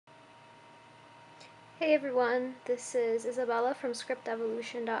Hey everyone, this is Isabella from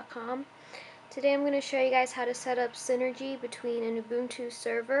scriptevolution.com. Today I'm going to show you guys how to set up synergy between an Ubuntu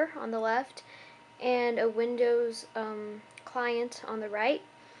server on the left and a Windows client on the right.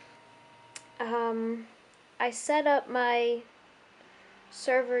 I set up my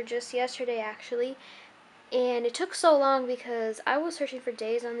server just yesterday actually, and it took so long because I was searching for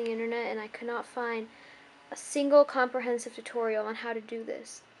days on the internet and I could not find a single comprehensive tutorial on how to do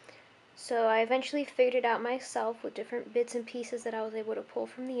this. So I eventually figured it out myself with different bits and pieces that I was able to pull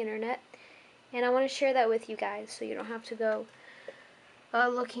from the internet, and I want to share that with you guys so you don't have to go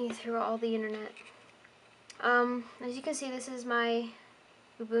looking through all the internet. As you can see, this is my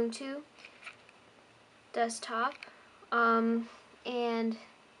Ubuntu desktop, and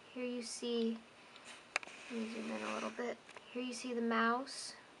here you see, let me zoom in a little bit, here you see the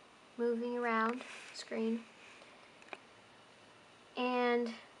mouse moving around the screen,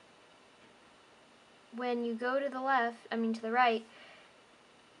 and when you go to the left, to the right,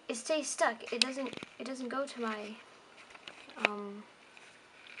 it stays stuck. It doesn't go to my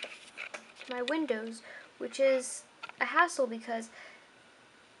Windows, which is a hassle because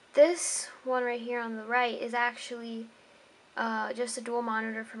this one right here on the right is actually just a dual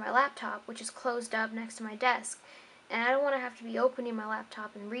monitor for my laptop, which is closed up next to my desk, and I don't want to have to be opening my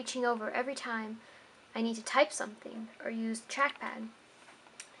laptop and reaching over every time I need to type something or use the trackpad.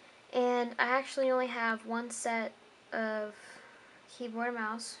 And I actually only have one set of keyboard and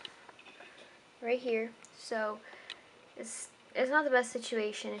mouse right here, so it's not the best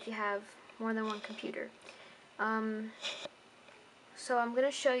situation if you have more than one computer. So I'm going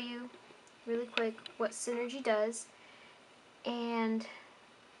to show you really quick what Synergy does, and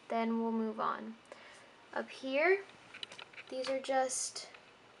then we'll move on. Up here, these are just,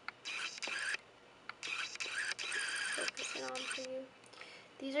 focus it on for you.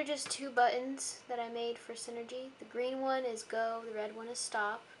 These are just two buttons that I made for Synergy. The green one is go, the red one is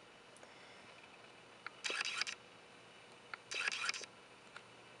stop.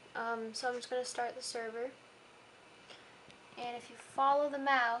 So I'm just going to start the server, and if you follow the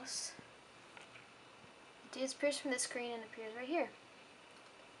mouse, it disappears from the screen and appears right here.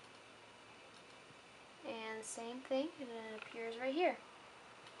 And same thing, and then it appears right here.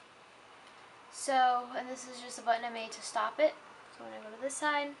 So, and this is just a button I made to stop it. So when I go to this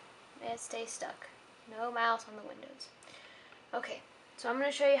side, it stays stuck. No mouse on the Windows. Okay, so I'm going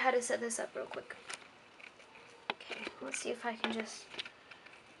to show you how to set this up real quick. Okay, let's see if I can just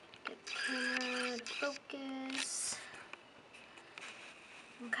get the camera to focus.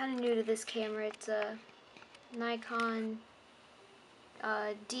 I'm kind of new to this camera. It's a Nikon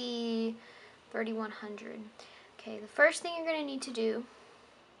D3100. Okay, the first thing you're going to need to do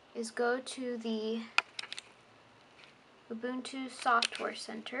is go to the Ubuntu Software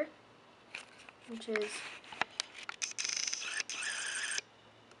Center, which is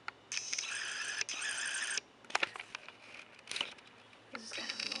this is kind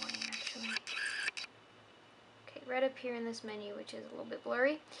of annoying actually. Okay, right up here in this menu, which is a little bit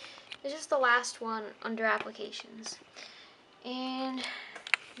blurry, it's just the last one under Applications, and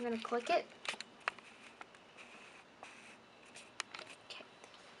I'm going to click it. Okay,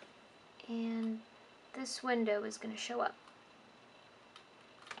 and this window is going to show up.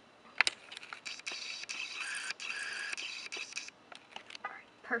 Alright,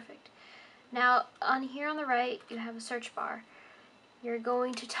 perfect. Now, on here on the right, you have a search bar. You're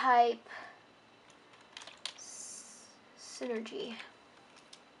going to type Synergy.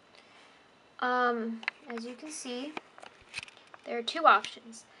 As you can see, there are two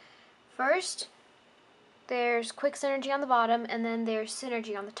options. First, there's Quick Synergy on the bottom, and then there's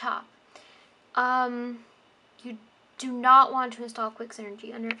Synergy on the top. You do not want to install Quick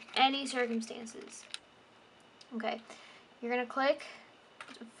Synergy under any circumstances. Okay, you're going to click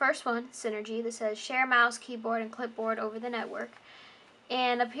the first one, Synergy, that says share mouse, keyboard, and clipboard over the network.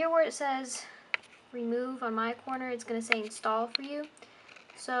 And up here where it says remove on my corner, it's going to say install for you.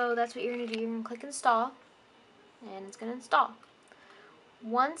 So that's what you're going to do. You're going to click install, and it's going to install.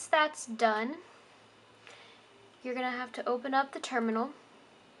 Once that's done, you're going to have to open up the terminal.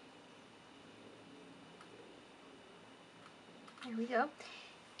 There we go.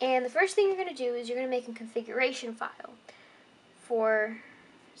 And the first thing you're going to do is you're going to make a configuration file for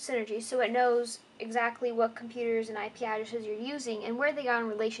Synergy so it knows exactly what computers and IP addresses you're using and where they are in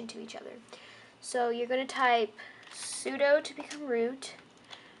relation to each other. So you're going to type sudo to become root,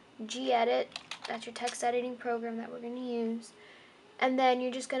 gedit, that's your text editing program that we're going to use, and then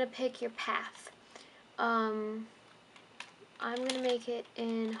you're just going to pick your path. I'm going to make it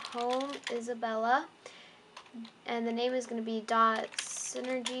in home Isabella, and the name is going to be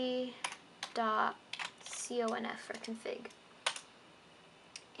 .synergy conf for config.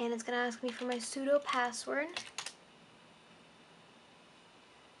 And it's going to ask me for my sudo password.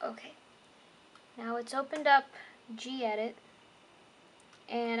 Okay. Now it's opened up gedit,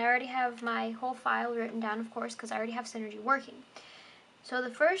 and I already have my whole file written down, of course, because I already have Synergy working. So the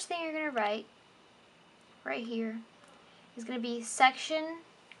first thing you're going to write right here is going to be section :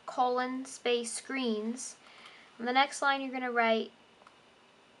 space screens. On the next line, you're going to write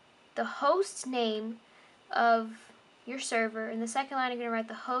the host name of your server. In the second line, you're going to write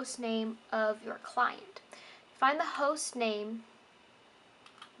the host name of your client. Find the host name.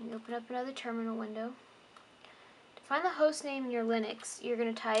 You open up another terminal window. To find the host name in your Linux, you're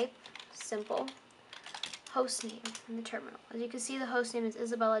going to type simple host name in the terminal. As you can see, the host name is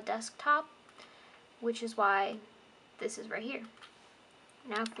Isabella Desktop, which is why this is right here.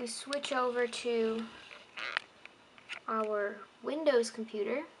 Now if we switch over to our Windows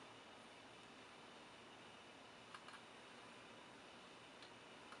computer,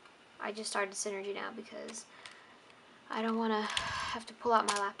 I just started Synergy now because I don't want to have to pull out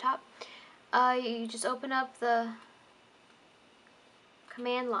my laptop. You just open up the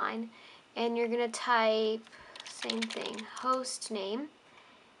command line and you're going to type, same thing, host name,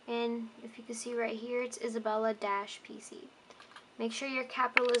 and if you can see right here, it's Isabella-PC. Make sure your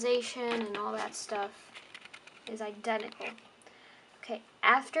capitalization and all that stuff is identical. Okay,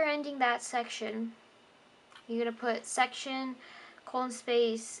 after ending that section, you're going to put section :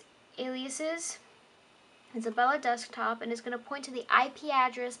 space aliases, Isabella Desktop, and it's going to point to the IP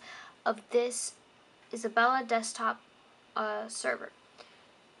address of this Isabella Desktop server.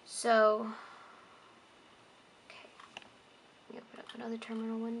 So, okay, let me open up another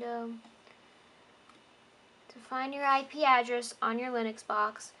terminal window. To find your IP address on your Linux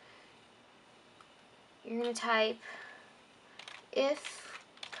box, you're going to type if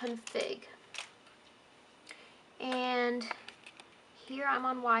config. And here I'm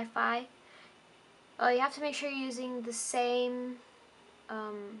on Wi-Fi. You have to make sure you're using the same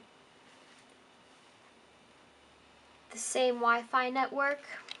Wi-Fi network.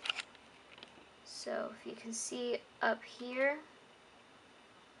 So if you can see up here,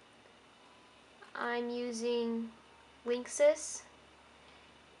 I'm using Linksys,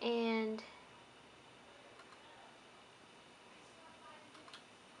 and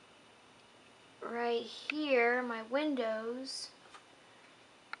right here, my Windows,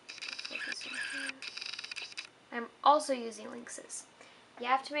 I'm also using Linksys. You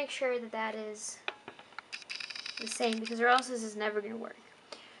have to make sure that that is the same, because or else this is never going to work.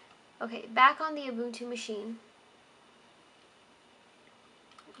 Okay, back on the Ubuntu machine.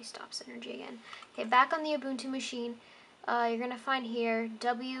 Let me stop Synergy again. Okay, back on the Ubuntu machine, you're going to find here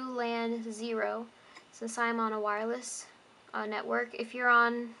WLAN 0, since I'm on a wireless network. If you're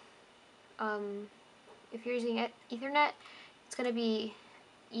on, if you're using Ethernet, it's going to be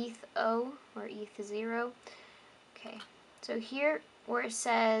ETH0 or ETH0. Okay, so here where it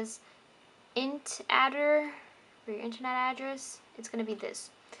says int adder for your internet address, it's going to be this.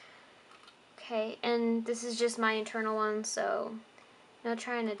 Okay, and this is just my internal one, so not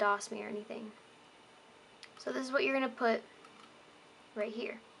trying to DOS me or anything. So this is what you're going to put right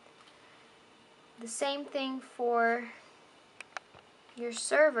here. The same thing for your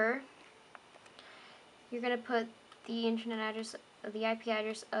server. You're going to put the internet address, the IP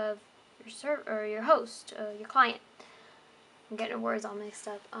address of your server or your host, your client. I'm getting words all mixed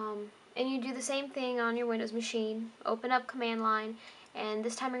up. And you do the same thing on your Windows machine. Open up command line, and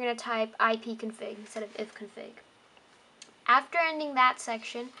this time you're going to type ipconfig instead of ifconfig. After ending that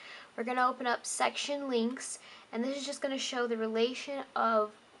section, we're going to open up section links, and this is just going to show the relation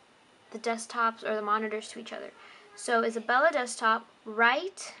of the desktops or the monitors to each other. So Isabella Desktop,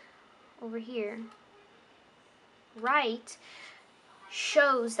 right over here, right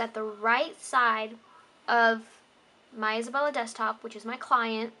shows that the right side of my Isabella Desktop, which is my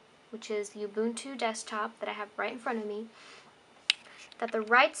client, which is the Ubuntu desktop that I have right in front of me, that the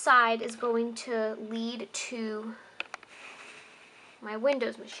right side is going to lead to my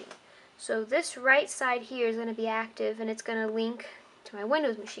Windows machine. So this right side here is going to be active, and it's going to link to my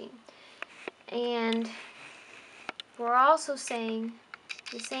Windows machine. And we're also saying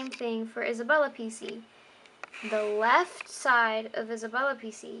the same thing for Isabella PC. The left side of Isabella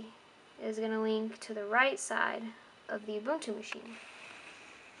PC is going to link to the right side of the Ubuntu machine.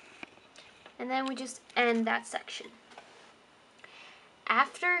 And then we just end that section.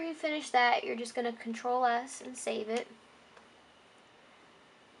 After you finish that, you're just going to Control S and save it.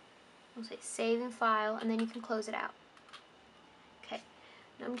 We'll say save in file, and then you can close it out. Okay,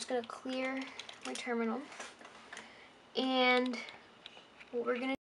 now I'm just going to clear my terminal. And what we're going to